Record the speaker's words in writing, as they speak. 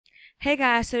Hey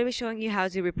guys, today we're showing you how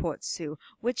to report to,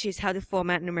 which is how to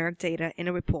format numeric data in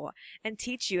a report and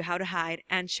teach you how to hide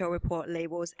and show report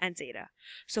labels and data.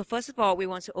 So first of all, we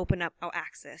want to open up our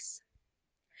Access.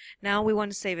 Now we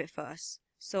want to save it first.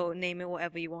 So name it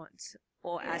whatever you want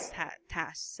or as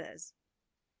task says.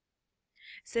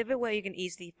 Save it where you can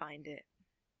easily find it.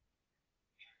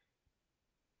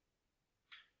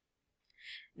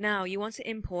 Now you want to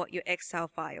import your Excel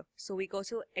file. So we go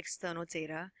to External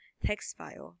Data, Text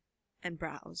File, and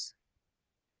Browse.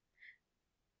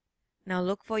 Now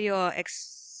look for your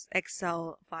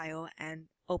Excel file and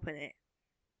open it.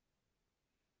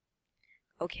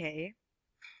 Okay.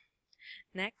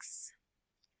 Next.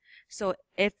 So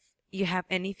if you have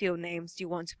any field names you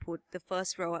want to put, the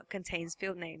first row contains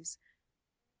field names.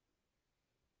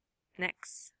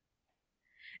 Next.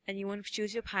 And you want to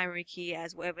choose your primary key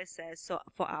as whatever it says. So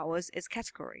for ours, it's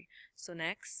category. So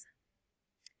next.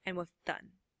 And we're done.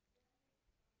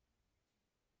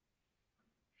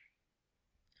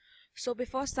 So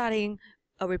before starting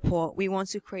a report, we want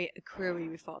to create a query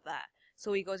before that.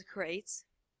 So we go to Create.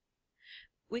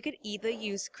 We could either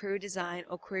use Query Design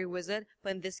or Query Wizard,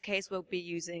 but in this case we'll be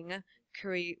using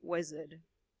Query Wizard.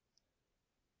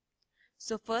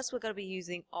 So first we're going to be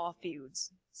using all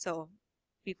fields. So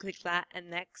you click that and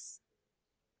next,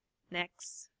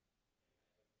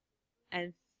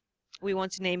 and we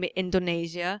want to name it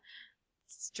Indonesia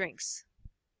Strings.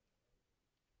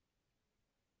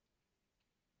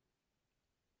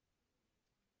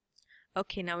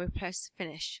 Okay, now we press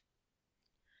Finish.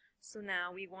 So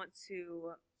now we want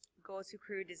to go to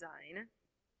Query Design.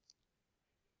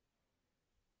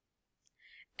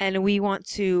 And we want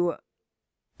to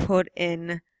put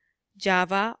in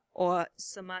Java or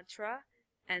Sumatra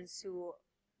and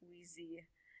Sulawesi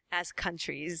as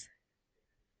countries.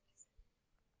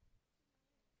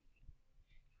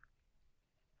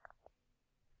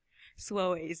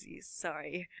 Sulawesi,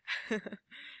 sorry.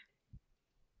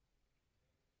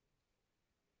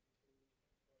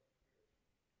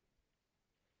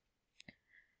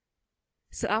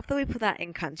 So after we put that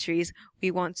in countries,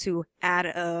 we want to add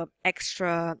a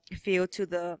extra field to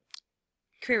the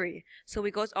query. So we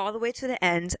go all the way to the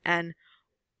end, and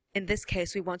in this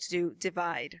case we want to do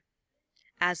divide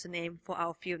as the name for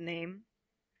our field name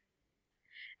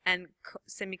and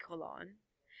semicolon.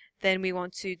 Then we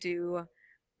want to do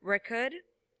record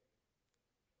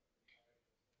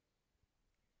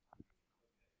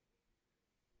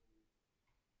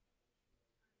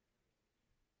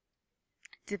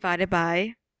divided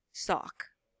by stock.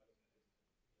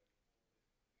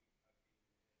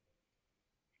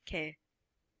 Okay.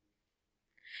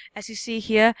 As you see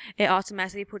here, it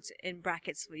automatically puts in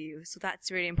brackets for you. So that's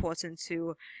really important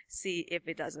to see if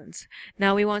it doesn't.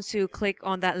 Now we want to click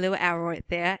on that little arrow right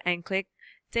there and click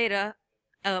data,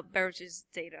 beverages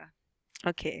data.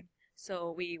 Okay.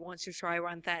 So we want to try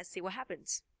run that, see what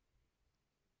happens.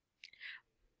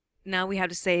 Now we have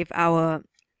to save our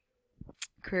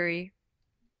query.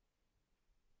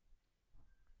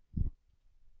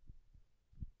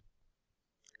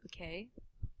 Okay.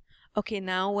 Okay,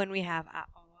 now when we have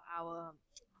our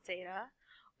data,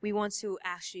 we want to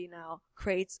actually now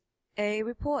create a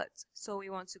report. So we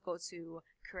want to go to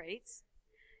Create,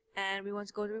 and we want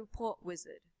to go to Report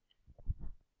Wizard.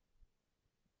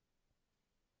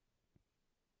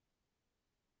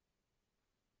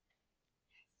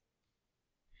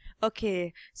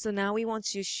 Okay, so now we want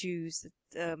to choose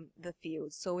the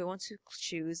fields. So we want to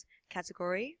choose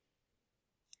category,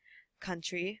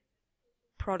 country,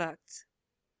 product,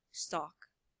 stock,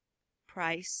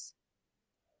 price,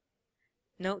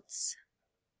 notes,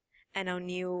 and our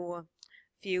new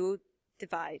field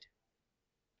divide.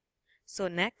 So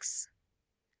next.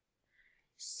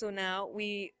 So now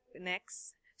we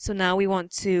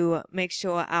want to make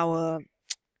sure our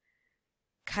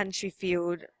country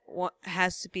field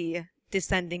has to be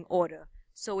descending order.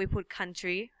 So we put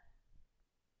country,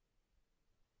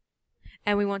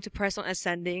 and we want to press on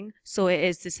ascending, so it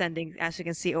is descending, as you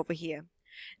can see over here.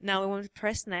 Now we want to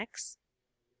press next.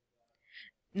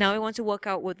 Now we want to work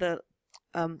out with the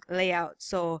layout.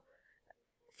 So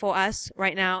for us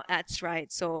right now, that's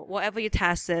right. So whatever your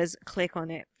task says, click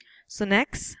on it. So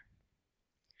next,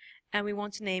 and we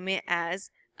want to name it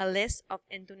as a list of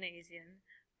Indonesian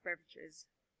beverages.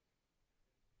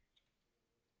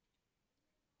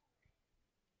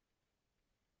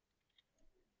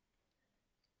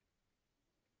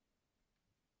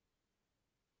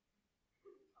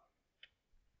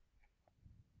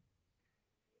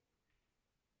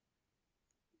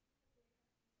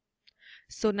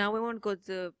 So now we want to go to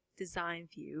the design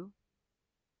view.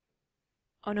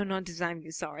 Oh no, not design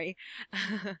view, sorry.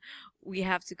 We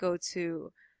have to go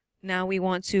to Now we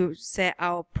want to set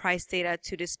our price data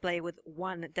to display with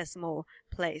 1 decimal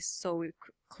place. So we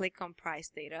click on price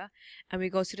data and we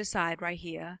go to the side right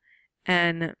here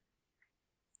and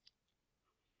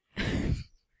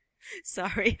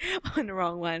sorry, on the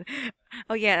wrong one.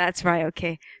 Oh yeah, that's right.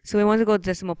 Okay. So we want to go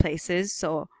decimal places.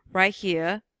 So right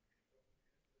here,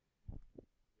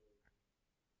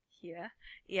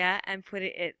 yeah, and put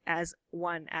it as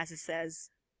 1 as it says.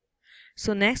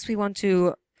 So next we want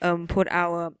to put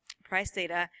our price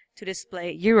data to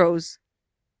display euros.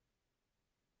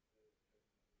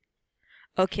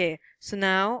 Okay, so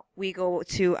now we go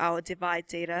to our divide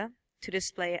data to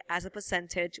display it as a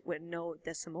percentage with no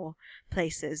decimal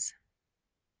places.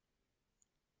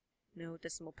 No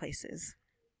decimal places.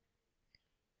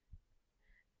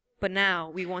 But now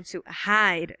we want to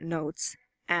hide notes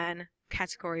and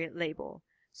category label.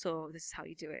 So this is how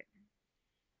you do it.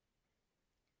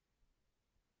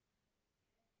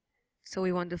 So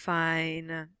we want to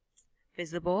find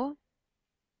visible.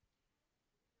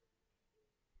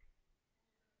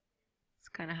 It's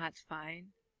kind of hard to find.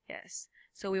 Yes.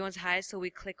 So we want to hide, so we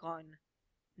click on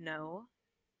no.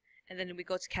 And then we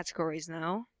go to categories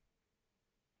now.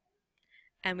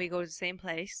 And we go to the same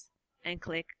place and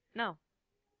click no.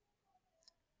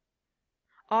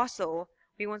 Also,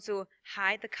 we want to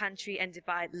hide the country and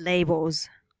divide labels.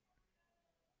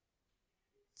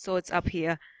 So it's up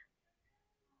here.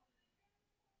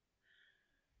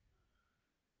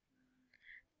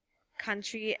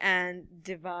 Country and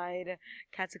divide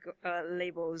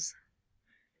labels.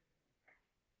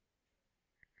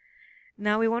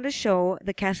 Now we want to show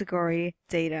the category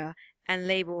data and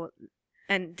label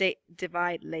and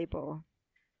divide label.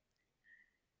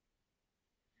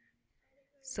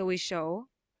 So we show,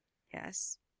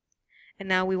 yes. And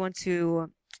now we want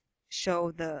to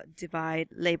show the divide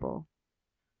label.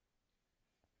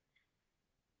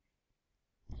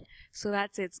 So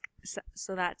that's it.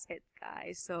 So that's it,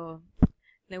 guys. So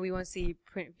now we want to see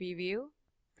print preview.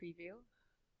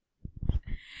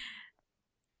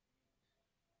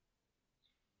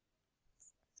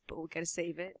 But we gotta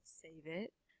save it.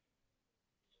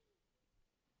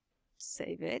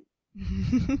 Save it.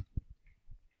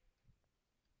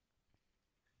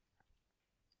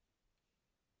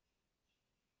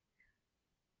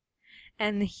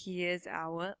 And here's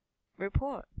our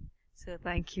report. So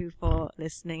thank you for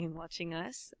listening and watching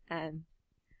us. And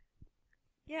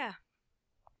yeah.